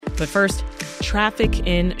But first, traffic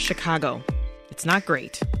in Chicago. It's not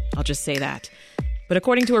great. I'll just say that. But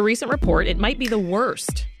according to a recent report, it might be the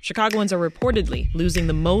worst. Chicagoans are reportedly losing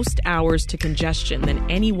the most hours to congestion than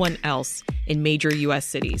anyone else in major U.S.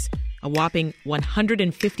 cities, a whopping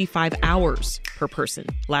 155 hours per person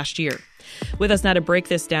last year. With us now to break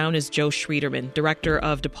this down is Joe Schwieterman, director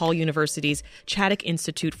of DePaul University's Chaddick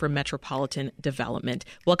Institute for Metropolitan Development.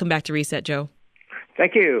 Welcome back to Reset, Joe.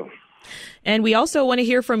 Thank you. And we also want to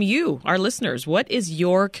hear from you, our listeners. What is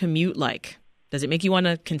your commute like? Does it make you want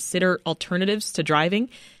to consider alternatives to driving?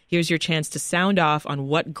 Here's your chance to sound off on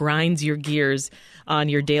what grinds your gears on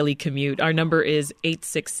your daily commute. Our number is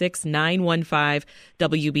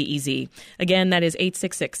 866-915-WBEZ. Again, that is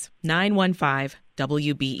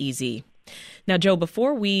 866-915-WBEZ. Now, Joe,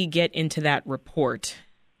 before we get into that report,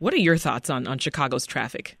 what are your thoughts on Chicago's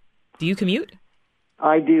traffic? Do you commute?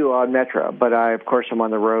 I do on Metro, but of course, I'm on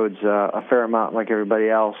the roads a fair amount like everybody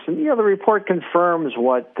else. And, the report confirms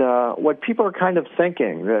what people are kind of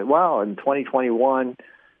thinking, that, well, in 2021,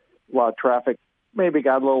 while traffic maybe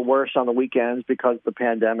got a little worse on the weekends because of the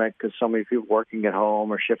pandemic, because so many people working at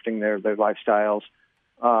home or shifting their lifestyles,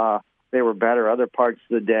 they were better other parts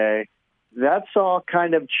of the day. That's all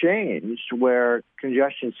kind of changed, where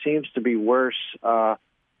congestion seems to be worse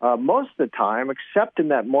most of the time, except in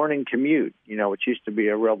that morning commute, which used to be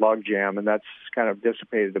a real logjam, and that's kind of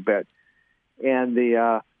dissipated a bit. And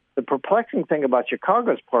the perplexing thing about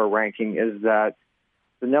Chicago's poor ranking is that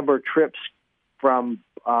the number of trips from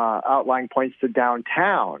outlying points to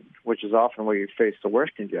downtown, which is often where you face the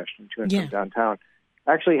worst congestion, to and from downtown,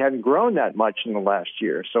 actually hadn't grown that much in the last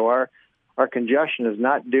year. So our congestion is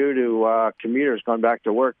not due to commuters going back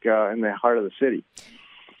to work in the heart of the city.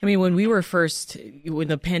 I mean, when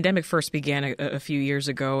the pandemic first began a few years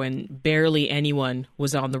ago and barely anyone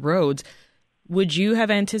was on the roads, would you have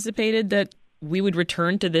anticipated that we would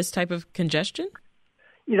return to this type of congestion?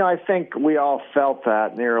 I think we all felt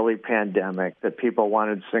that in the early pandemic, that people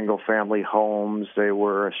wanted single-family homes. They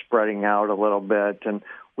were spreading out a little bit. And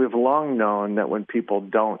we've long known that when people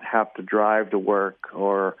don't have to drive to work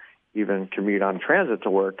or even commute on transit to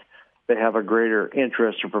work, they have a greater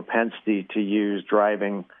interest or propensity to use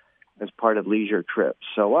driving as part of leisure trips.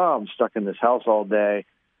 So, I'm stuck in this house all day.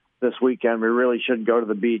 This weekend, we really should go to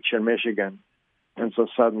the beach in Michigan. And so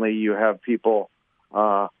suddenly you have people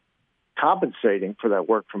compensating for that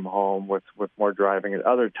work from home with more driving at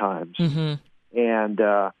other times. Mm-hmm. And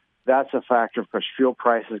that's a factor. Of course, fuel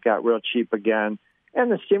prices got real cheap again.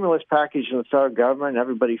 And the stimulus package from the federal government,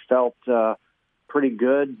 everybody felt pretty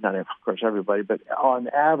good. Not, of course, everybody, but on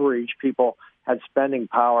average, people had spending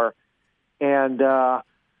power. And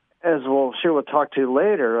as we'll talk to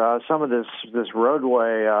later, some of this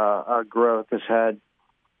roadway growth has had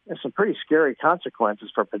some pretty scary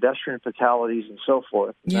consequences for pedestrian fatalities and so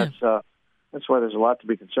forth. Yeah. That's why there's a lot to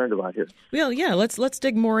be concerned about here. Well, yeah, let's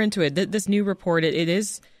dig more into it. This new report, it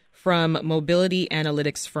is from mobility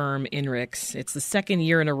analytics firm Inrix. It's the second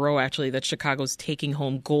year in a row, actually, that Chicago's taking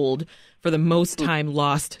home gold for the most time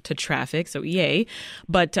lost to traffic. So yay.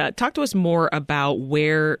 But talk to us more about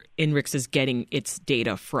where Inrix is getting its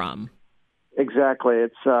data from. Exactly.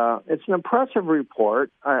 It's an impressive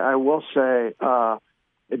report. I will say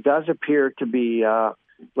it does appear to be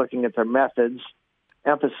looking at their methods,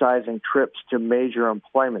 emphasizing trips to major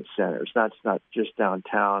employment centers. That's not just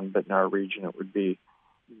downtown, but in our region it would be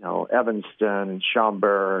Evanston and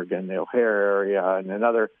Schaumburg and the O'Hare area and then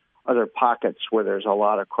other pockets where there's a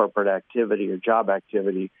lot of corporate activity or job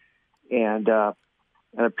activity. And it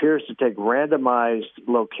appears to take randomized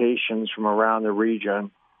locations from around the region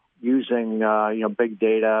using, big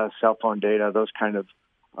data, cell phone data, those kind of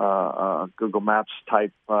Google Maps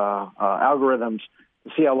type algorithms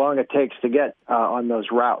to see how long it takes to get on those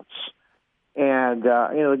routes. And,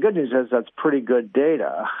 the good news is that's pretty good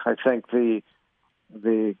data. I think the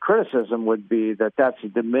criticism would be that that's a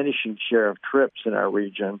diminishing share of trips in our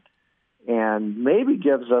region and maybe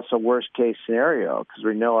gives us a worst-case scenario because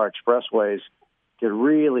we know our expressways get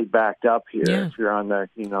really backed up here. Yeah. If you're on the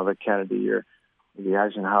Kennedy or the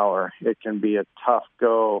Eisenhower. It can be a tough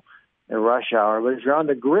go in rush hour. But if you're on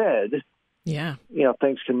the grid,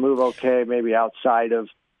 things can move okay, maybe outside of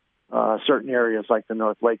certain areas like the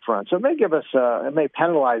North Lakefront. So it may it may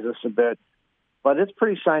penalize us a bit, but it's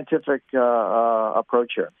pretty scientific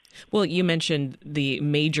approach here. Well, you mentioned the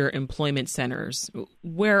major employment centers.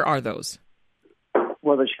 Where are those?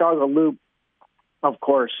 Well, the Chicago Loop, of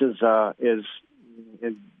course, is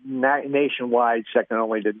nationwide, second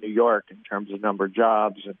only to New York in terms of number of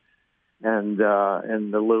jobs. And in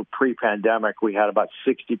the Loop pre-pandemic, we had about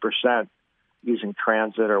 60% using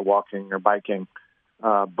transit or walking or biking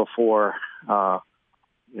before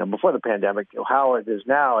before the pandemic. How it is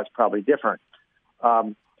now, it's probably different.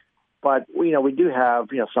 But we do have,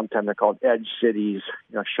 sometimes they're called edge cities.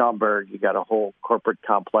 Schaumburg, you got a whole corporate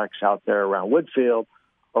complex out there around Woodfield,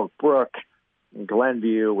 Oak Brook, and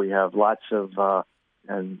Glenview. We have lots of,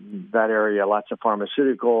 and that area, lots of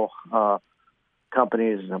pharmaceutical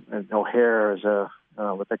companies. And O'Hare is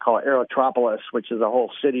what they call Aerotropolis, which is a whole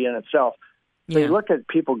city in itself. So you look at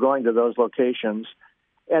people going to those locations,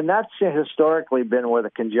 and that's historically been where the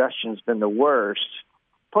congestion's been the worst.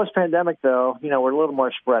 Post-pandemic, though, we're a little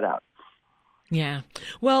more spread out. Yeah.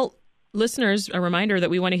 Well, listeners, a reminder that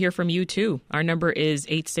we want to hear from you, too. Our number is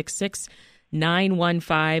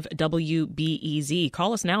 866-915-WBEZ.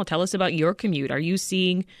 Call us now. Tell us about your commute. Are you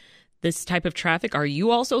seeing this type of traffic? Are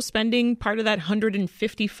you also spending part of that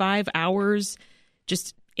 155 hours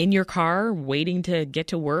just in your car waiting to get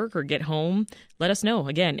to work or get home? Let us know.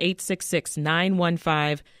 Again,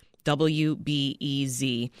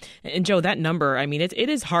 866-915-WBEZ. And Joe, that number, I mean, it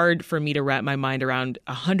is hard for me to wrap my mind around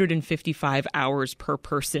 155 hours per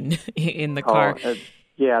person in the car.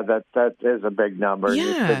 That is a big number. Yeah.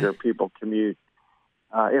 You figure people commute,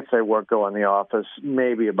 if they go in the office,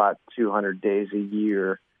 maybe about 200 days a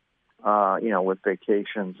year, with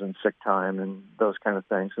vacations and sick time and those kind of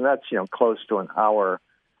things. And that's, close to an hour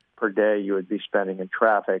per day you would be spending in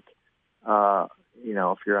traffic,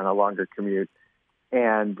 if you're on a longer commute.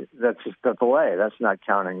 And that's just the delay. That's not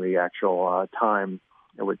counting the actual time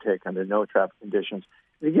it would take under no traffic conditions.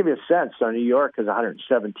 To give you a sense, so New York is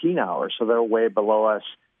 117 hours, so they're way below us.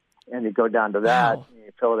 And you go down to that, wow.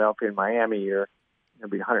 Philadelphia and Miami, it'll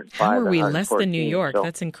be 105. How are we less than New York? So,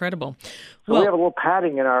 that's incredible. So we have a little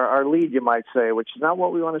padding in our lead, you might say, which is not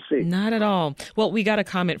what we want to see. Not at all. Well, we got a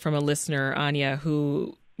comment from a listener, Anya,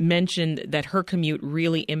 who mentioned that her commute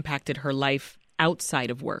really impacted her life outside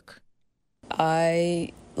of work.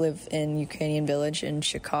 I live in Ukrainian Village in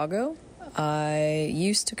Chicago. I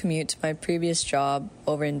used to commute to my previous job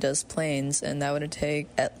over in Des Plaines, and that would take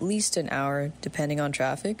at least an hour, depending on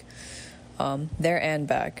traffic, there and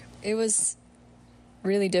back. It was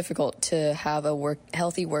really difficult to have a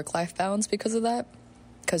healthy work-life balance because of that,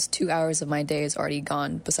 because 2 hours of my day is already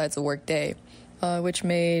gone besides the work day, which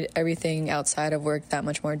made everything outside of work that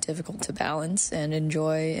much more difficult to balance and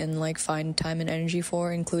enjoy and find time and energy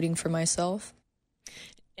for, including for myself.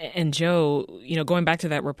 And Joe, going back to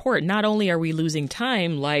that report, not only are we losing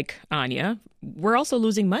time like Anya, we're also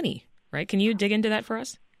losing money, right? Can you dig into that for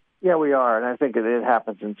us? Yeah, we are. And I think it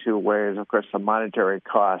happens in two ways. Of course, the monetary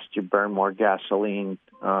cost, you burn more gasoline,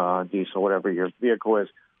 diesel, whatever your vehicle is,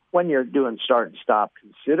 when you're doing start and stop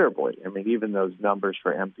considerably. I mean, even those numbers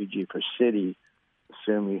for MPG for city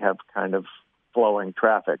assume you have kind of flowing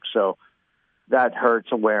traffic. So that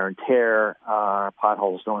hurts a wear and tear.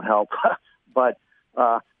 Potholes don't help. But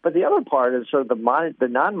the other part is sort of the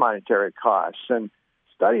non-monetary costs. And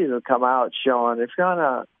studies have come out showing if you're on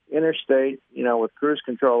a interstate, with cruise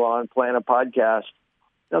control on, playing a podcast,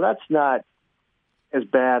 that's not as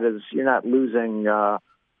bad as you're not losing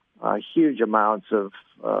huge amounts of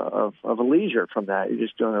leisure from that. You're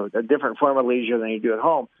just doing a different form of leisure than you do at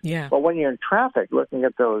home. Yeah. But when you're in traffic, looking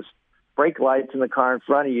at those brake lights in the car in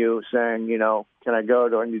front of you saying, can I go?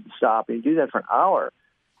 Do I need to stop? And you do that for an hour.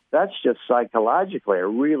 That's just psychologically a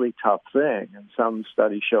really tough thing. And some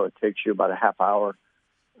studies show it takes you about a half hour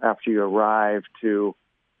after you arrive to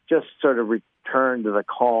just sort of return to the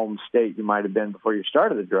calm state you might have been before you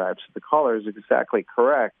started the drive. So the caller is exactly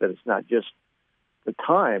correct that it's not just the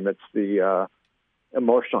time, it's the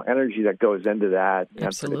emotional energy that goes into that.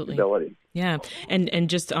 Absolutely. And predictability. Yeah. And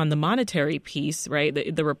just on the monetary piece, right,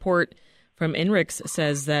 the report from Inrix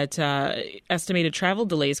says that estimated travel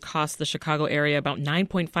delays cost the Chicago area about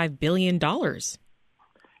 $9.5 billion.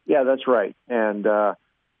 Yeah, that's right. And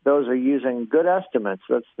those are using good estimates.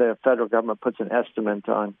 That's the federal government puts an estimate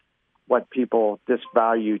on what people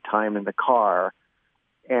disvalue time in the car.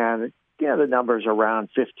 And, the number's around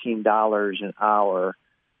 $15 an hour,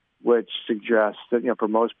 which suggests that, for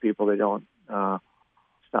most people, they don't,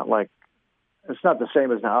 it's not the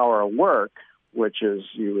same as an hour of work, which is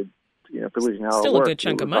you would, if you're losing an hour Still of work, a good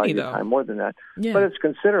chunk of money, though. Time more than that. Yeah. But it's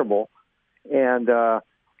considerable. And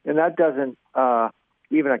that doesn't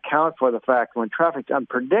even account for the fact when traffic's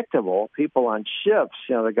unpredictable, people on shifts,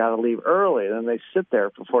 they got to leave early. Then they sit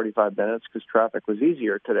there for 45 minutes because traffic was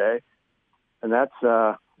easier today. And that's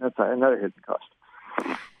another hidden cost.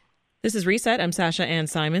 This is Reset. I'm Sasha Ann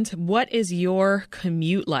Simons. What is your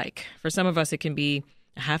commute like? For some of us, it can be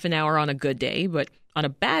a half an hour on a good day, but on a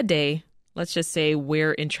bad day, let's just say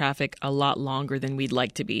we're in traffic a lot longer than we'd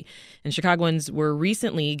like to be. And Chicagoans were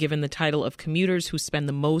recently given the title of commuters who spend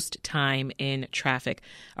the most time in traffic.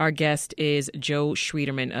 Our guest is Joe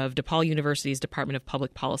Schwieterman of DePaul University's Department of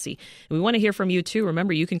Public Policy. And we want to hear from you, too.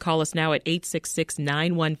 Remember, you can call us now at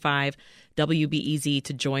 866-915-WBEZ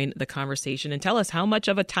to join the conversation and tell us how much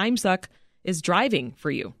of a time suck is driving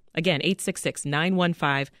for you. Again,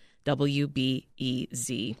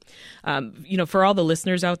 866-915-WBEZ. For all the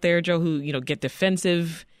listeners out there, Joe, who, get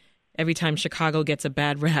defensive every time Chicago gets a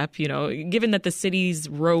bad rap, given that the city's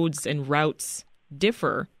roads and routes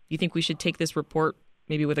differ, do you think we should take this report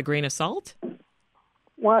maybe with a grain of salt?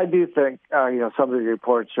 Well, I do think, some of the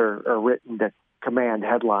reports are written to command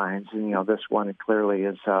headlines. And, this one clearly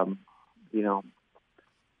is,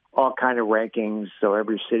 all kind of rankings, so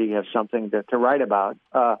every city has something to write about.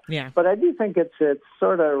 But I do think it's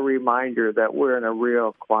sort of a reminder that we're in a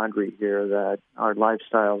real quandary here, that our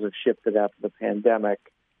lifestyles have shifted after the pandemic,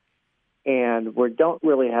 and we don't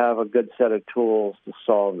really have a good set of tools to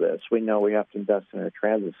solve this. We know we have to invest in a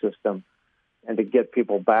transit system, and to get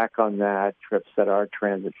people back on that, trips that are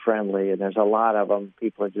transit-friendly, and there's a lot of them.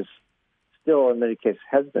 People are just still, in many cases,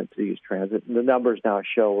 hesitant to use transit, and the numbers now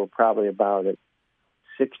show we're probably about at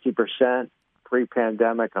 60%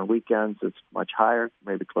 pre-pandemic. On weekends, it's much higher,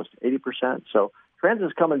 maybe close to 80%. So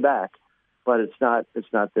transit's coming back, but it's not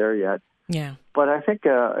there yet. Yeah. But I think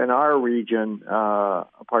in our region,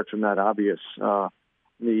 apart from that obvious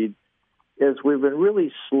need, is we've been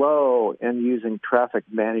really slow in using traffic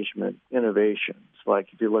management innovations.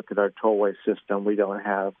 Like if you look at our tollway system, we don't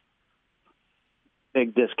have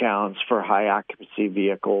big discounts for high occupancy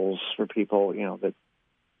vehicles for people, that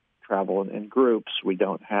travel in groups. We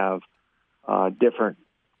don't have different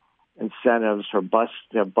incentives for bus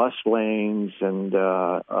lanes and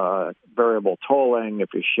variable tolling.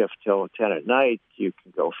 If you shift till 10 at night, you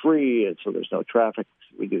can go free, and so there's no traffic.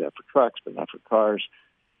 We do that for trucks, but not for cars.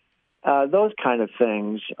 Those kind of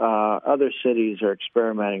things other cities are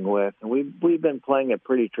experimenting with, and we've been playing it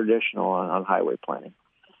pretty traditional on highway planning.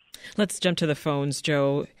 Let's jump to the phones,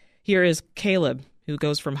 Joe. Here is Caleb, who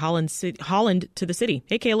goes from Holland to the city.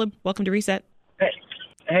 Hey, Caleb, welcome to Reset.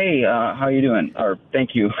 Hey, how are you doing? Or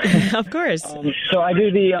thank you. Of course. So I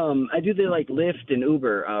do the like Lyft and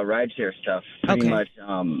Uber rideshare stuff pretty much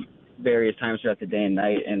various times throughout the day and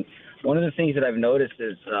night. And one of the things that I've noticed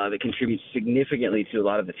is that contributes significantly to a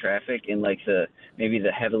lot of the traffic in like the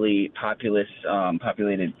heavily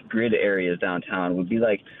populated grid areas downtown would be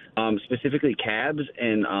like specifically cabs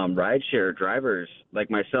and rideshare drivers like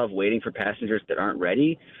myself waiting for passengers that aren't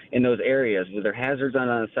ready in those areas with their hazards on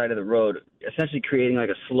the side of the road, essentially creating like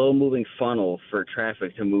a slow-moving funnel for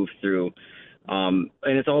traffic to move through. And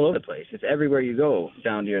it's all over the place. It's everywhere you go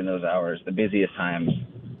down during those hours, the busiest times.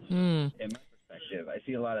 In my perspective, I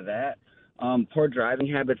see a lot of that. Poor driving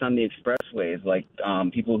habits on the expressways, like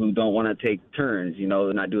people who don't want to take turns,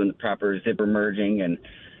 they're not doing the proper zipper merging, and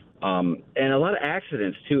a lot of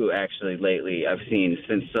accidents too, actually, lately I've seen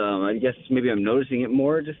since, I guess maybe I'm noticing it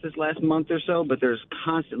more just this last month or so, but there's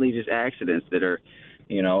constantly just accidents that are,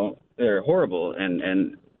 they're horrible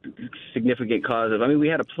and significant cause of, we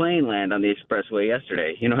had a plane land on the expressway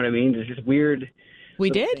yesterday, you know what I mean? There's just weird... We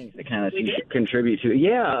did? Things that kind of contribute to it.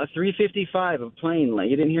 Yeah, a 355 of plane landing.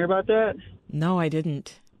 You didn't hear about that? No, I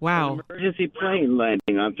didn't. Wow. An emergency plane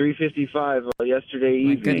landing on 355 yesterday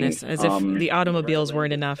evening. My goodness, as if the automobiles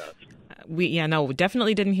weren't enough. We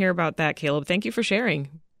definitely didn't hear about that, Caleb. Thank you for sharing,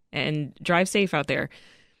 and drive safe out there.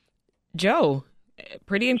 Joe,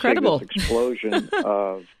 pretty incredible. This explosion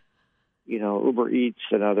of, Uber Eats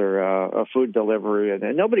and other food delivery,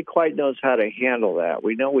 and nobody quite knows how to handle that.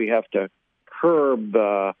 We know we have to curb,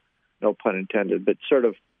 no pun intended, but sort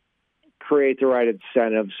of create the right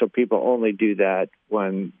incentives so people only do that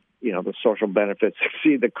when, the social benefits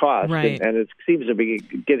exceed the cost. Right. And it seems to be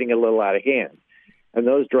getting a little out of hand. And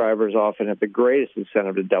those drivers often have the greatest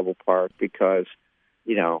incentive to double park because,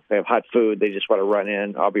 they have hot food. They just want to run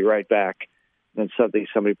in. I'll be right back. And then suddenly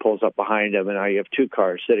somebody pulls up behind them, and now you have two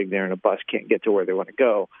cars sitting there, and a bus can't get to where they want to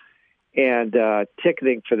go. And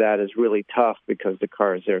ticketing for that is really tough because the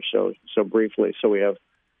car is there so briefly. So we have,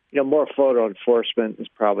 more photo enforcement is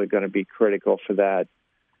probably going to be critical for that.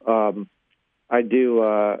 I do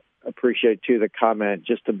appreciate, too, the comment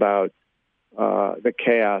just about the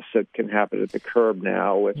chaos that can happen at the curb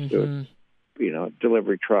now with,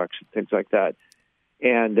 delivery trucks and things like that.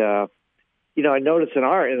 And, I notice in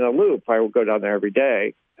the loop, I will go down there every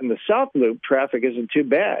day, and the South Loop traffic isn't too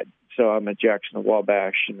bad. So I'm at Jackson and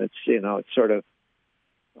Wabash, and it's, it's sort of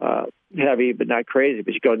heavy but not crazy.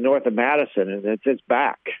 But you go north of Madison, and it's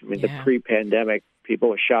back. The pre-pandemic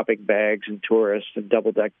people with shopping bags and tourists and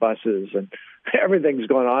double-deck buses, and everything's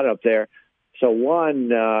going on up there. So one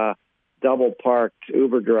double-parked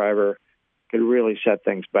Uber driver could really set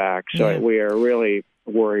things back. So we are really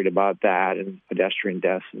worried about that, and pedestrian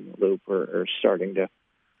deaths in the loop are starting to.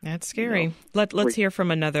 That's scary. Let's hear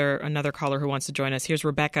from another caller who wants to join us. Here's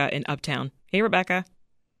Rebecca in Uptown. Hey, Rebecca.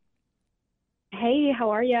 Hey,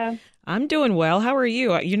 how are you? I'm doing well. How are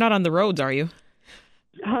you? You're not on the roads, are you?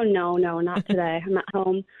 Oh, no, not today. I'm at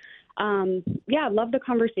home. I love the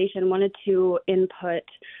conversation. Wanted to input.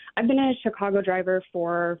 I've been a Chicago driver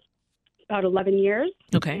for about 11 years.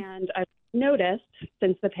 Okay. And I've noticed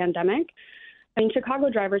since the pandemic, Chicago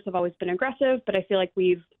drivers have always been aggressive, but I feel like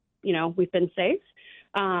we've been safe.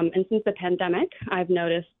 And since the pandemic, I've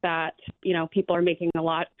noticed that, people are making a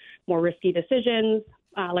lot more risky decisions.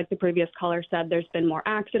 Like the previous caller said, there's been more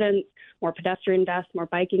accidents, more pedestrian deaths, more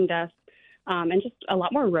biking deaths, and just a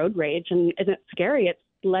lot more road rage. And isn't it scary? It's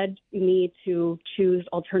led me to choose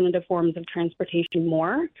alternative forms of transportation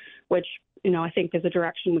more, which, I think is a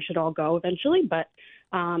direction we should all go eventually. But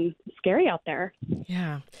scary out there.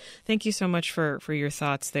 Yeah. Thank you so much for your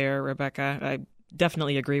thoughts there, Rebecca. I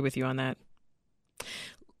definitely agree with you on that.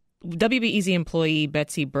 WBEZ employee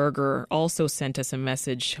Betsy Berger also sent us a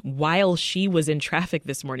message while she was in traffic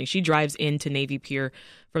this morning. She drives into Navy Pier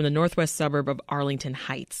from the northwest suburb of Arlington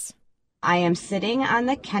Heights. I am sitting on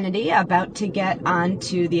the Kennedy about to get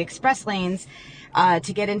onto the express lanes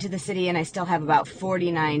to get into the city, and I still have about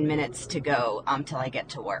 49 minutes to go till I get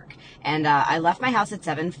to work. And I left my house at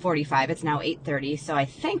 7:45. It's now 8:30, so I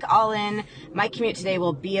think all in, my commute today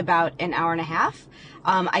will be about an hour and a half.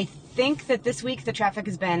 I think that this week the traffic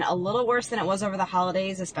has been a little worse than it was over the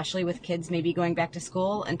holidays, especially with kids maybe going back to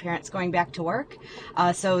school and parents going back to work.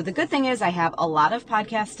 So the good thing is I have a lot of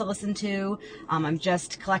podcasts to listen to. I'm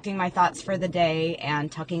just collecting my thoughts for the day and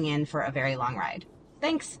tucking in for a very long ride.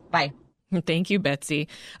 Thanks. Bye. Thank you, Betsy.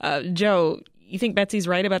 Joe, you think Betsy's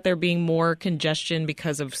right about there being more congestion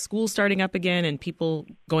because of school starting up again and people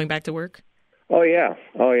going back to work? Oh yeah,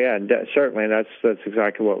 certainly. That's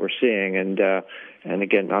exactly what we're seeing. And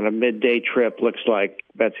again, on a midday trip, looks like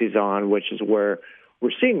Betsy's on, which is where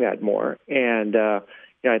we're seeing that more. And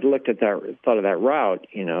I looked at that, thought of that route,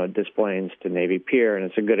 Des Plaines to Navy Pier, and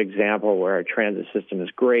it's a good example where our transit system is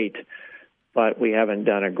great, but we haven't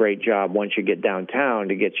done a great job once you get downtown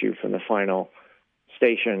to get you from the final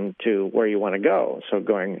station to where you want to go. So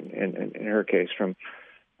going, in her case, from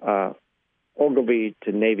Ogilvie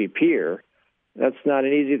to Navy Pier, that's not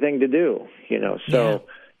an easy thing to do, So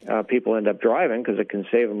people end up driving because it can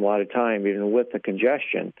save them a lot of time, even with the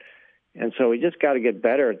congestion. And so we just got to get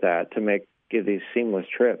better at that to give these seamless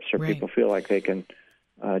trips, so people feel like they can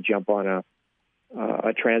jump on a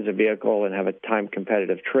transit vehicle and have a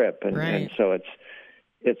time-competitive trip. And so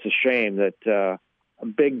it's a shame that a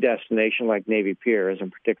big destination like Navy Pier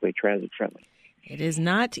isn't particularly transit-friendly. It is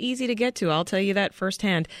not easy to get to, I'll tell you that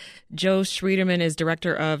firsthand. Joe Schwieterman is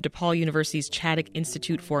director of DePaul University's Chaddick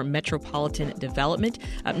Institute for Metropolitan Development.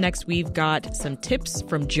 Up next, we've got some tips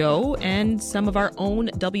from Joe and some of our own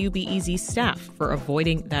WBEZ staff for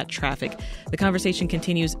avoiding that traffic. The conversation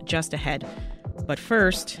continues just ahead. But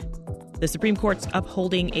first, the Supreme Court's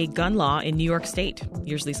upholding a gun law in New York State.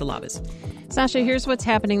 Here's Lisa Labas. Sasha, here's what's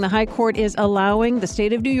happening. The High Court is allowing the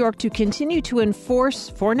state of New York to continue to enforce,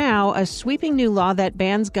 for now, a sweeping new law that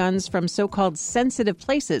bans guns from so-called sensitive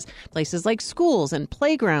places like schools and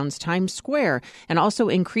playgrounds, Times Square, and also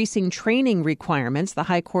increasing training requirements. The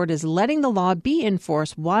High Court is letting the law be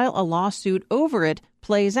enforced while a lawsuit over it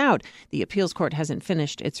plays out. The appeals court hasn't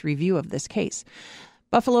finished its review of this case.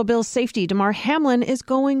 Buffalo Bills safety Damar Hamlin is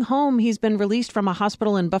going home. He's been released from a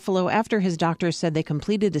hospital in Buffalo after his doctors said they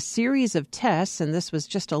completed a series of tests, and this was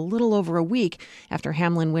just a little over a week after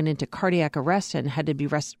Hamlin went into cardiac arrest and had to be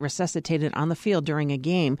resuscitated on the field during a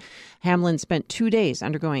game. Hamlin spent 2 days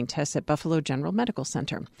undergoing tests at Buffalo General Medical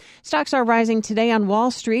Center. Stocks are rising today on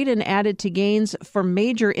Wall Street and added to gains for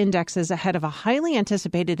major indexes ahead of a highly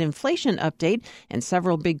anticipated inflation update and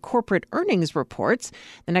several big corporate earnings reports.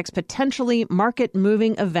 The next potentially market-moving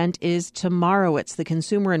event is tomorrow. It's the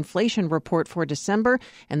consumer inflation report for December,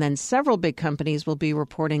 and then several big companies will be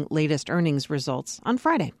reporting latest earnings results on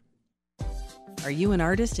Friday. Are you an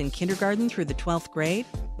artist in kindergarten through the 12th grade?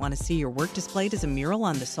 Want to see your work displayed as a mural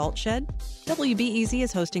on the salt shed? WBEZ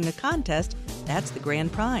is hosting a contest. That's the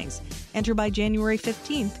grand prize. Enter by January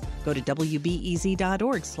 15th. Go to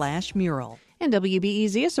wbez.org/mural. And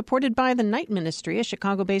WBEZ is supported by the Night Ministry, a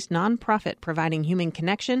Chicago-based nonprofit providing human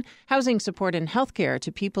connection, housing support, and health care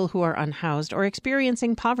to people who are unhoused or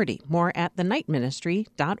experiencing poverty. More at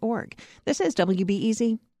thenightministry.org. This is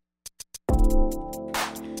WBEZ.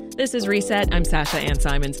 This is Reset. I'm Sasha Ann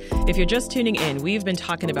Simons. If you're just tuning in, we've been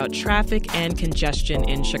talking about traffic and congestion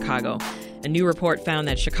in Chicago. A new report found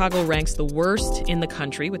that Chicago ranks the worst in the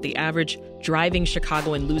country, with the average driving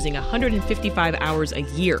Chicagoan losing 155 hours a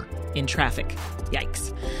year in traffic.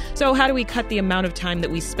 Yikes. So how do we cut the amount of time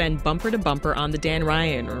that we spend bumper to bumper on the Dan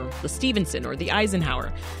Ryan or the Stevenson or the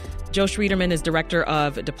Eisenhower? Joe Schwieterman is director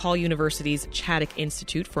of DePaul University's Chaddick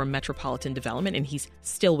Institute for Metropolitan Development, and he's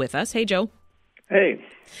still with us. Hey, Joe. Hey,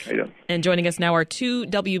 how you doing? And joining us now are two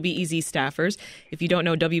WBEZ staffers. If you don't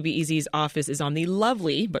know, WBEZ's office is on the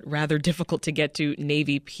lovely but rather difficult to get to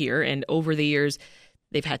Navy Pier, and over the years,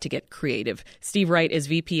 they've had to get creative. Steve Wright is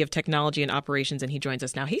VP of Technology and Operations, and he joins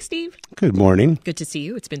us now. Hey, Steve. Good morning. Good to see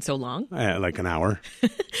you. It's been so long. Like an hour.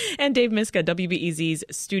 And Dave Miska, WBEZ's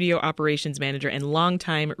Studio Operations Manager and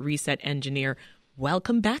longtime Reset engineer.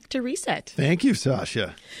 Welcome back to Reset. Thank you,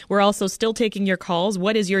 Sasha. We're also still taking your calls.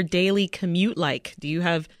 What is your daily commute like? Do you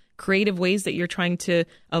have creative ways that you're trying to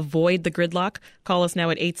avoid the gridlock? Call us now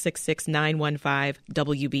at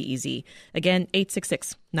 866-915-WBEZ. Again,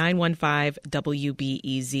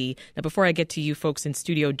 866-915-WBEZ. Now, before I get to you folks in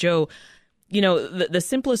studio, Joe, you know, the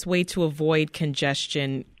simplest way to avoid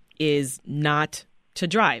congestion is not to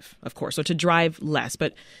drive, of course, or to drive less.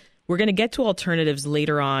 But we're going to get to alternatives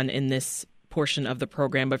later on in this portion of the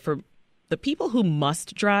program. But for the people who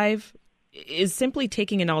must drive, is simply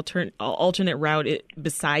taking an alternate route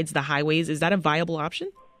besides the highways, is that a viable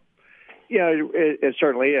option? Yeah, it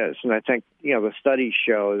certainly is. And I think, the studies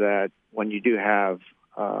show that when you do have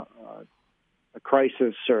a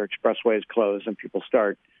crisis or expressway is closed and people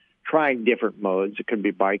start trying different modes, it could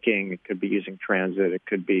be biking, it could be using transit, it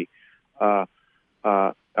could be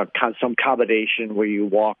some combination where you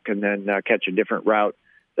walk and then catch a different route,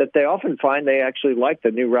 that they often find they actually like the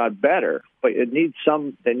new route better, but they need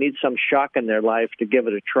some shock in their life to give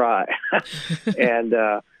it a try. and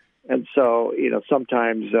so,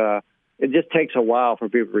 sometimes it just takes a while for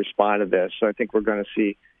people to respond to this. So I think we're going to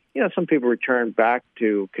see, some people return back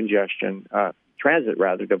to transit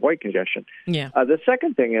rather, to avoid congestion. Yeah. The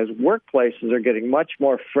second thing is workplaces are getting much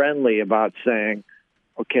more friendly about saying,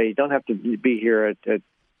 okay, you don't have to be here at 10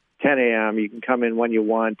 a.m. You can come in when you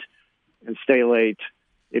want and stay late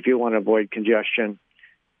if you want to avoid congestion.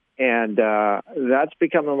 And that's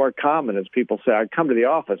becoming more common as people say, I come to the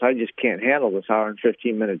office, I just can't handle this hour and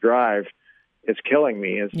 15-minute drive. It's killing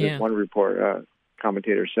me, as one report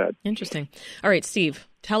commentator said. Interesting. All right, Steve,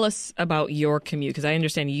 tell us about your commute, because I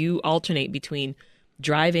understand you alternate between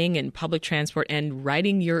driving and public transport and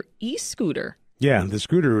riding your e-scooter. Yeah, the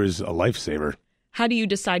scooter is a lifesaver. How do you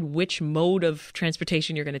decide which mode of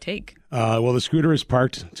transportation you're going to take? Well, the scooter is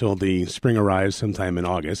parked until the spring arrives sometime in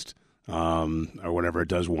August, or whenever it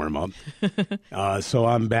does warm up. So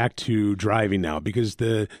I'm back to driving now because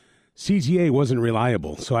the CTA wasn't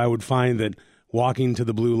reliable. So I would find that walking to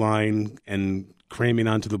the Blue Line and cramming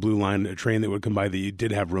onto the Blue Line, a train that would come by that you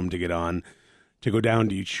did have room to get on, to go down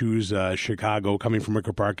to choose Chicago, coming from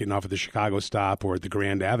Wicker Park, getting off at the Chicago stop or at the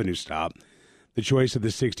Grand Avenue stop. The choice of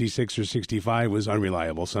the 66 or 65 was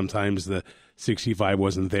unreliable. Sometimes the 65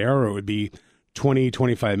 wasn't there, or it would be 20,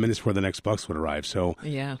 25 minutes before the next bus would arrive. So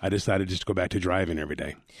I decided just to go back to driving every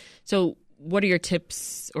day. So what are your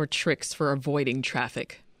tips or tricks for avoiding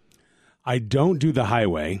traffic? I don't do the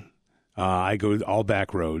highway. I go all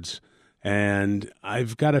back roads. And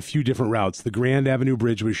I've got a few different routes. The Grand Avenue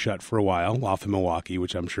Bridge was shut for a while off in Milwaukee,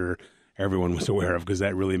 which I'm sure everyone was aware of because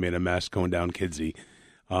that really made a mess going down Kidsey.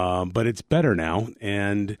 But it's better now,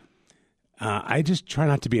 and I just try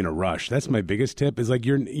not to be in a rush. That's my biggest tip. Is like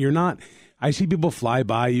you're not. I see people fly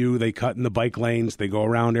by you. They cut in the bike lanes. They go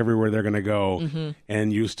around everywhere they're going to go,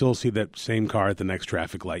 and you still see that same car at the next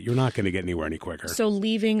traffic light. You're not going to get anywhere any quicker. So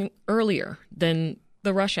leaving earlier than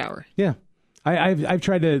the rush hour. Yeah, I've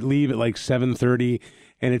tried to leave at like 7:30,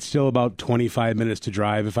 and it's still about 25 minutes to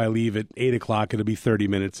drive. If I leave at 8 o'clock, it'll be 30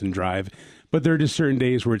 minutes and drive. But there are just certain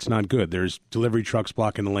days where it's not good. There's delivery trucks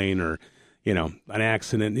blocking the lane or, an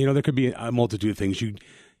accident. There could be a multitude of things. You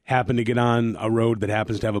happen to get on a road that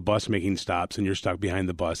happens to have a bus making stops and you're stuck behind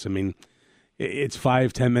the bus. I mean, it's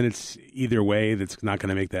 5-10 minutes either way. That's not going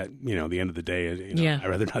to make that, the end of the day. I'd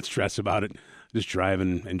rather not stress about it. Just drive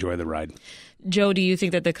and enjoy the ride. Joe, do you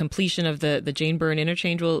think that the completion of the Jane Byrne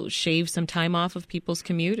interchange will shave some time off of people's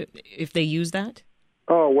commute if they use that?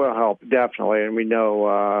 Oh, will help, definitely. And we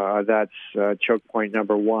know that's choke point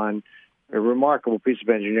number one. A remarkable piece of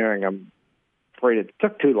engineering. I'm afraid it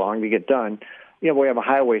took too long to get done. We have a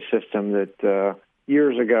highway system that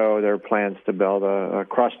years ago there were plans to build a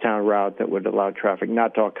crosstown route that would allow traffic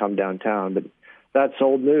not to all come downtown. But that's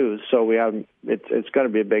old news, so it's going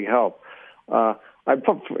to be a big help. I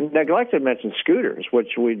neglected to mention scooters, which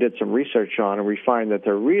we did some research on, and we find that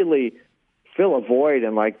they really fill a void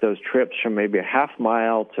in like those trips from maybe a half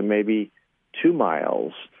mile to maybe 2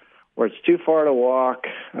 miles, where it's too far to walk,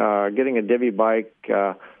 getting a divvy bike,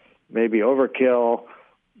 maybe overkill.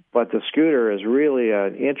 But the scooter is really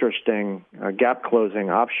an interesting gap-closing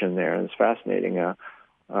option there, and it's fascinating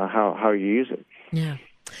how you use it. Yeah.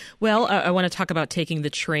 Well, I want to talk about taking the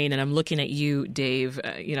train, and I'm looking at you, Dave.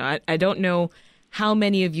 I don't know how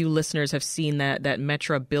many of you listeners have seen that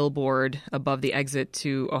Metro billboard above the exit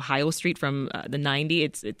to Ohio Street from the 90.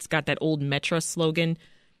 It's got that old Metro slogan,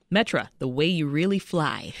 Metro, the way you really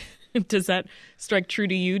fly. Does that strike true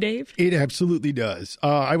to you, Dave? It absolutely does.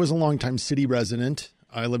 I was a longtime city resident.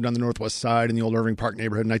 I lived on the Northwest Side in the old Irving Park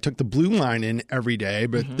neighborhood, and I took the Blue Line in every day.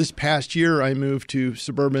 But this past year, I moved to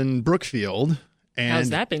suburban Brookfield. And how's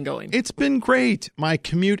that been going? It's been great. My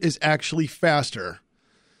commute is actually faster.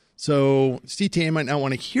 So CTA might not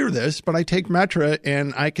want to hear this, but I take Metra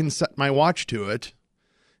and I can set my watch to it.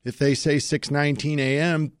 If they say 6:19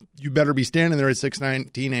 a.m., you better be standing there at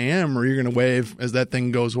 6:19 a.m. or you're going to wave as that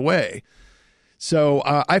thing goes away. So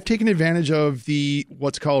I've taken advantage of the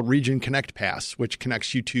what's called Region Connect Pass, which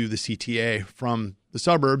connects you to the CTA from the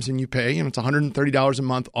suburbs, and you pay, it's $130 a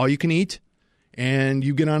month, all you can eat. And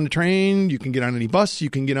you get on the train, you can get on any bus, you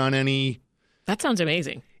can get on any... That sounds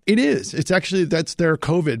amazing. It is. It's actually, that's their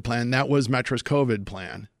COVID plan. That was Metro's COVID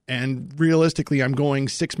plan. And realistically, I'm going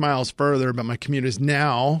 6 miles further, but my commute is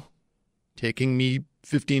now taking me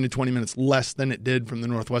 15 to 20 minutes less than it did from the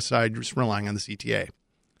Northwest Side, just relying on the CTA.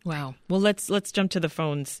 Wow. Well, let's jump to the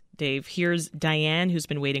phones, Dave. Here's Diane, who's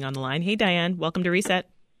been waiting on the line. Hey, Diane. Welcome to Reset.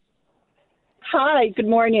 Hi. Good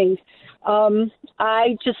morning.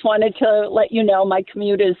 I just wanted to let you know my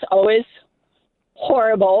commute is always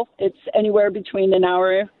horrible. It's anywhere between an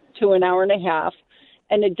hour to an hour and a half.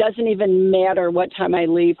 And it doesn't even matter what time I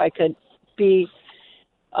leave. I could be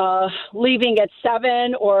leaving at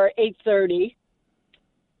 7 or 8:30.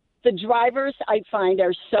 The drivers, I find,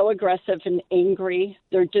 are so aggressive and angry.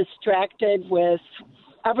 They're distracted with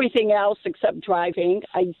everything else except driving.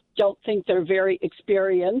 I don't think they're very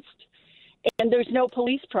experienced. And there's no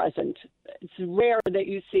police present. It's rare that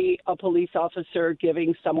you see a police officer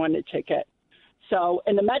giving someone a ticket. So,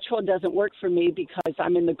 and the Metro doesn't work for me because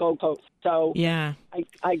I'm in the Go-Go. So yeah,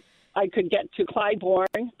 I could get to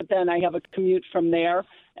Clybourne, but then I have a commute from there.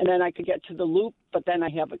 And then I could get to the Loop, but then I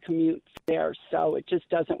have a commute there. So it just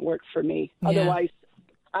doesn't work for me. Yeah. Otherwise,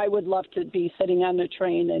 I would love to be sitting on the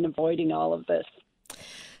train and avoiding all of this.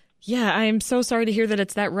 Yeah, I'm so sorry to hear that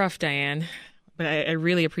it's that rough, Diane. But I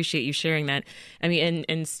really appreciate you sharing that. I mean,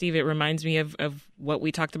 and Steve, it reminds me of what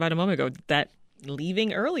we talked about a moment ago, that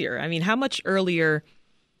leaving earlier. I mean, how much earlier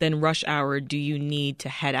than rush hour do you need to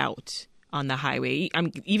head out on the highway?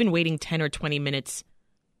 I'm even waiting 10 or 20 minutes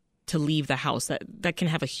to leave the house. That can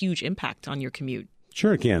have a huge impact on your commute.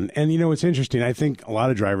 Sure it can. And, it's interesting. I think a lot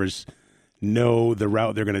of drivers know the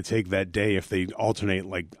route they're going to take that day if they alternate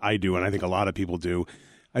like I do, and I think a lot of people do.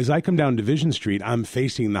 As I come down Division Street, I'm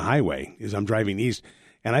facing the highway as I'm driving east,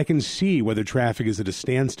 and I can see whether traffic is at a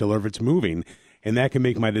standstill or if it's moving, and that can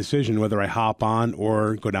make my decision whether I hop on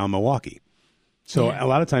or go down Milwaukee. So a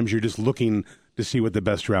lot of times you're just looking to see what the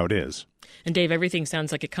best route is. And Dave, everything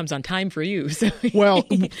sounds like it comes on time for you. So. Well,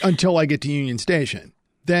 until I get to Union Station.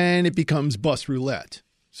 Then it becomes bus roulette.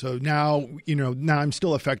 So now, now I'm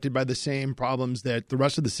still affected by the same problems that the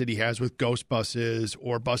rest of the city has with ghost buses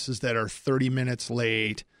or buses that are 30 minutes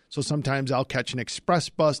late. So sometimes I'll catch an express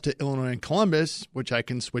bus to Illinois and Columbus, which I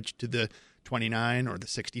can switch to the 29 or the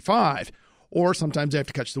 65. Or sometimes I have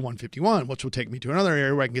to catch the 151, which will take me to another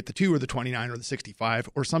area where I can get the 2 or the 29 or the 65,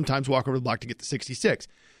 or sometimes walk over the block to get the 66.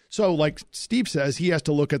 So like Steve says, he has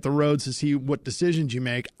to look at the roads to see what decisions you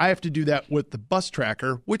make. I have to do that with the bus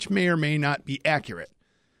tracker, which may or may not be accurate.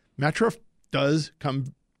 Metro does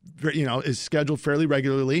come, is scheduled fairly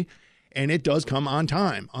regularly, and it does come on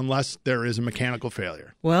time unless there is a mechanical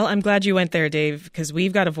failure. Well, I'm glad you went there, Dave, because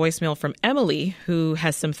we've got a voicemail from Emily who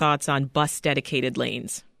has some thoughts on bus-dedicated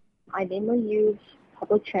lanes. I mainly use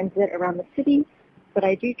public transit around the city, but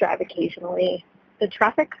I do drive occasionally. The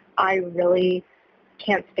traffic I really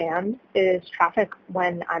can't stand is traffic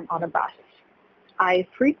when I'm on a bus. I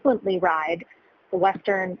frequently ride the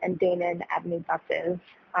Western and Damon Avenue buses.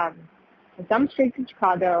 Some streets in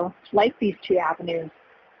Chicago, like these two avenues,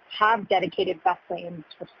 have dedicated bus lanes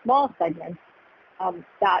for small segments.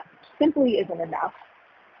 That simply isn't enough.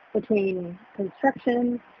 Between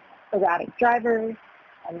construction, erratic drivers,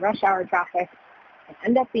 and rush hour traffic, I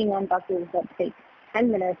end up being on buses that take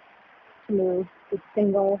 10 minutes to move a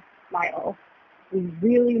single mile. We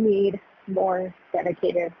really need more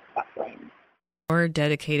dedicated bus lanes. More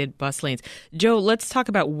dedicated bus lanes. Joe, let's talk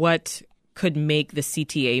about what could make the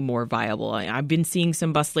CTA more viable. I've been seeing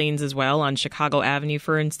some bus lanes as well on Chicago Avenue,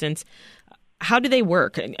 for instance. How do they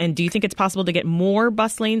work? And do you think it's possible to get more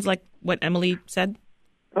bus lanes like what Emily said?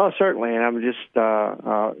 Oh, certainly. And I'm just,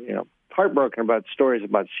 heartbroken about stories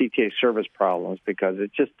about CTA service problems because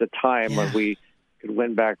it's just the time when we could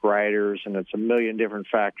win back riders, and it's a million different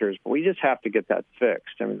factors. But we just have to get that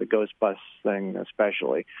fixed. I mean, the ghost bus thing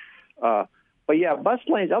especially. But yeah, bus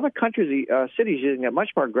lanes, other countries, cities using it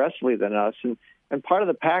much more aggressively than us. And part of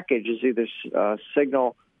the package is either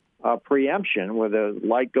signal preemption, where the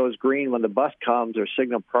light goes green when the bus comes, or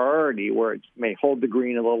signal priority, where it may hold the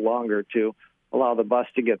green a little longer to allow the bus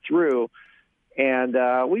to get through. And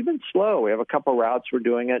we've been slow. We have a couple routes we're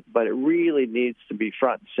doing it, but it really needs to be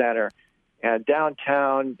front and center. And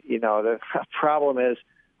downtown, the problem is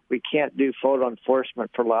we can't do photo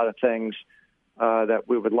enforcement for a lot of things that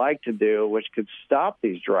we would like to do, which could stop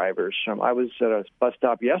these drivers. I was at a bus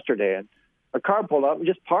stop yesterday, and a car pulled up and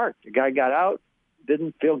just parked. The guy got out,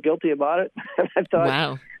 didn't feel guilty about it. I thought,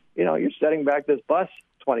 wow, you're setting back this bus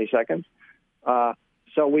 20 seconds.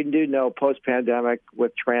 So we do know post-pandemic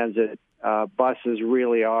with transit, buses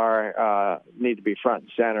really need to be front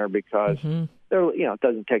and center because it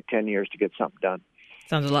doesn't take 10 years to get something done.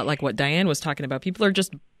 Sounds a lot like what Diane was talking about. People are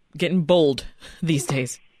just getting bold these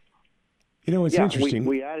days. It's interesting.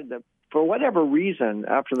 We added for whatever reason,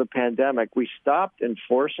 after the pandemic, we stopped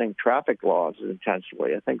enforcing traffic laws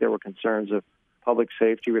intensely. I think there were concerns of public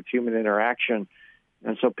safety with human interaction.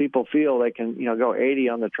 And so people feel they can, go 80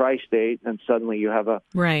 on the tri-state, and suddenly you have a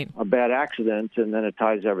bad accident, and then it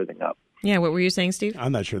ties everything up. Yeah, what were you saying, Steve?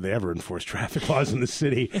 I'm not sure they ever enforce traffic laws in the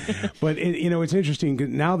city. But, it's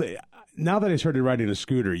interesting. Now that I started riding a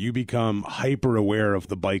scooter, you become hyper aware of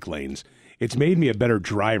the bike lanes. It's made me a better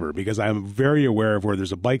driver because I'm very aware of where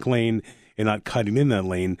there's a bike lane and not cutting in that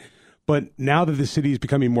lane. But now that the city is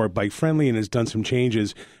becoming more bike-friendly and has done some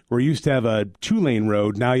changes, where you used to have a 2-lane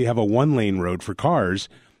road, now you have a 1-lane road for cars,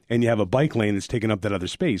 and you have a bike lane that's taking up that other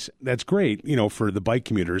space. That's great, for the bike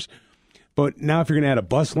commuters. But now if you're going to add a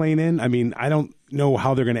bus lane in, I don't know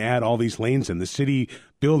how they're going to add all these lanes in. The city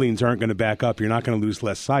buildings aren't going to back up. You're not going to lose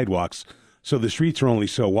less sidewalks. So the streets are only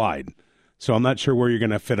so wide. So I'm not sure where you're going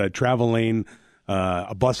to fit a travel lane,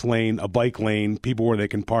 a bus lane, a bike lane, people where they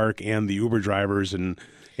can park, and the Uber drivers and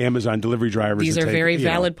Amazon delivery drivers. These are very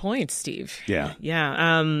valid points, Steve. Yeah. Yeah.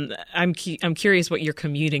 I'm curious what your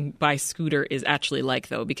commuting by scooter is actually like,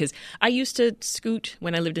 though, because I used to scoot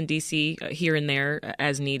when I lived in D.C. Here and there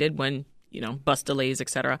as needed when, bus delays, et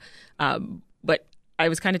cetera. But I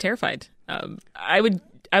was kind of terrified. I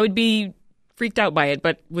would be freaked out by it,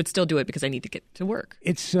 but would still do it because I need to get to work.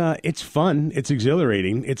 It's fun. It's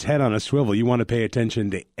exhilarating. It's head on a swivel. You want to pay attention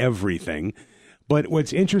to everything. But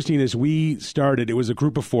what's interesting is it was a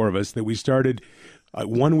group of 4 of us that we started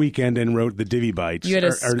one weekend and rode the Divvy Bites. You had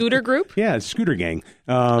a scooter group? Yeah, a scooter gang.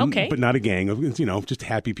 Okay. But not a gang of, just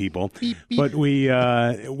happy people. Beep, beep. But we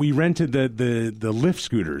rented the Lyft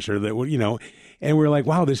scooters and we're like,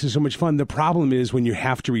 wow, this is so much fun. The problem is when you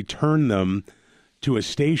have to return them to a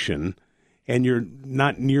station and you're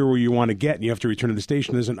not near where you want to get and you have to return to the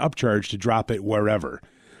station, there's an upcharge to drop it wherever.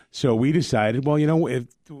 So we decided, well, why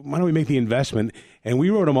don't we make the investment? And we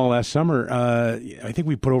rode them all last summer. I think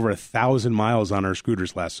we put over 1,000 miles on our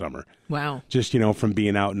scooters last summer. Wow. Just, from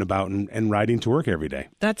being out and about and riding to work every day.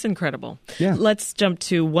 That's incredible. Yeah. Let's jump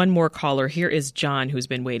to one more caller. Here is John, who's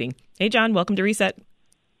been waiting. Hey, John, welcome to Reset.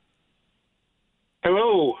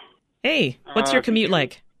 Hello. Hey, what's your commute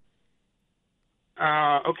like?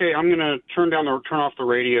 Okay, I'm going to turn off the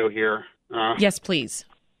radio here. Yes, please.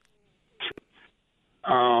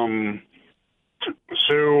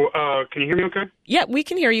 So, can you hear me okay? Yeah, we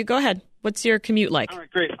can hear you. Go ahead. What's your commute like? All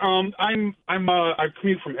right, great. I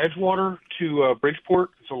commute from Edgewater to Bridgeport.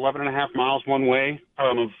 It's 11 and a half miles one way.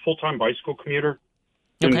 I'm a full-time bicycle commuter.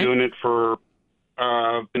 Been doing it for,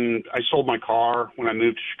 I sold my car when I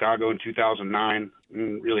moved to Chicago in 2009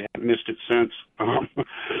 and really haven't missed it since.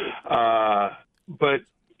 But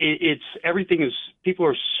people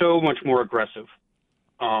are so much more aggressive,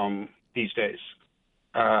 these days.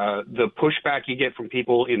 The pushback you get from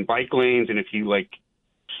people in bike lanes, and if you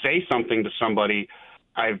say something to somebody,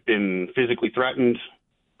 I've been physically threatened.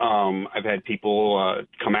 I've had people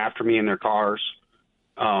come after me in their cars,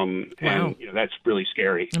 and that's really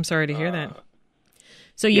scary. I'm sorry to hear that.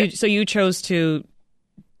 So you chose to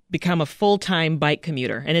become a full-time bike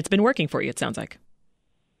commuter, and it's been working for you, it sounds like.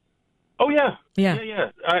 Oh yeah.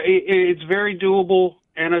 It's very doable.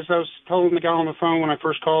 And as I was telling the guy on the phone when I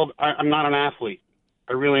first called, I'm not an athlete.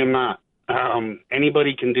 I really am not.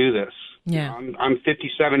 Anybody can do this. Yeah. I'm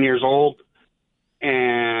 57 years old.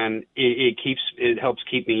 and it helps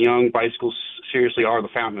keep me young. Bicycles seriously are the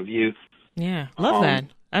fountain of youth. Yeah, love that.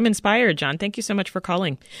 I'm inspired, John. Thank you so much for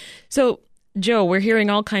calling. So, Joe, we're hearing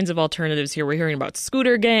all kinds of alternatives here. We're hearing about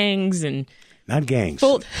scooter gangs and... Not gangs.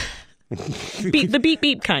 The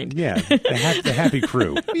beep kind. Yeah, the happy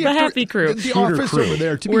crew. The happy crew. The office crew. over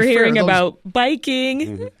there. We're hearing about biking.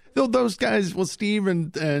 Mm-hmm. Those guys, well, Steve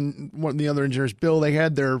and one of the other engineers, Bill, they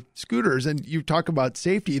had their scooters, and you talk about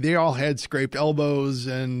safety. They all had scraped elbows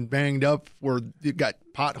and banged up where you got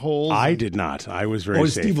potholes. I did not. I was very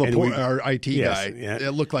safe. Steve Laporte, our IT guy. Yeah.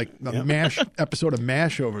 It looked like a MASH episode of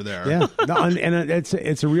MASH over there. Yeah, no, and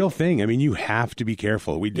it's a real thing. I mean, you have to be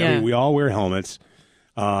careful. I mean, we all wear helmets.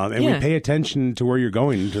 And we pay attention to where you're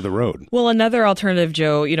going to the road. Well, another alternative,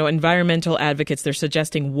 Joe, environmental advocates, they're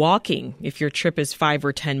suggesting walking if your trip is 5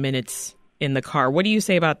 or 10 minutes in the car. What do you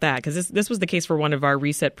say about that? Because this was the case for one of our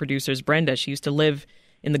Reset producers, Brenda. She used to live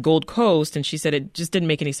in the Gold Coast, and she said it just didn't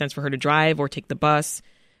make any sense for her to drive or take the bus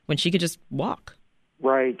when she could just walk.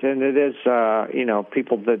 Right, and it is,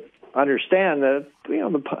 people that understand the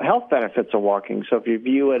health benefits of walking. So if you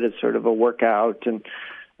view it as sort of a workout and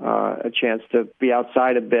a chance to be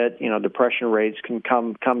outside a bit, depression rates can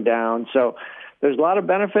come down. So there's a lot of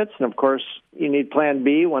benefits, and of course you need Plan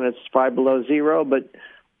B when it's 5 below zero. But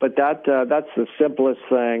that's the simplest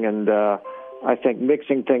thing, and I think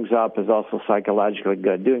mixing things up is also psychologically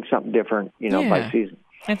good. Doing something different, by season.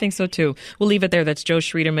 I think so too. We'll leave it there. That's Joe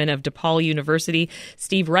Schwieterman of DePaul University,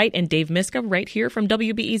 Steve Wright, and Dave Miska right here from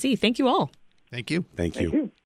WBEZ. Thank you all. Thank you. Thank you.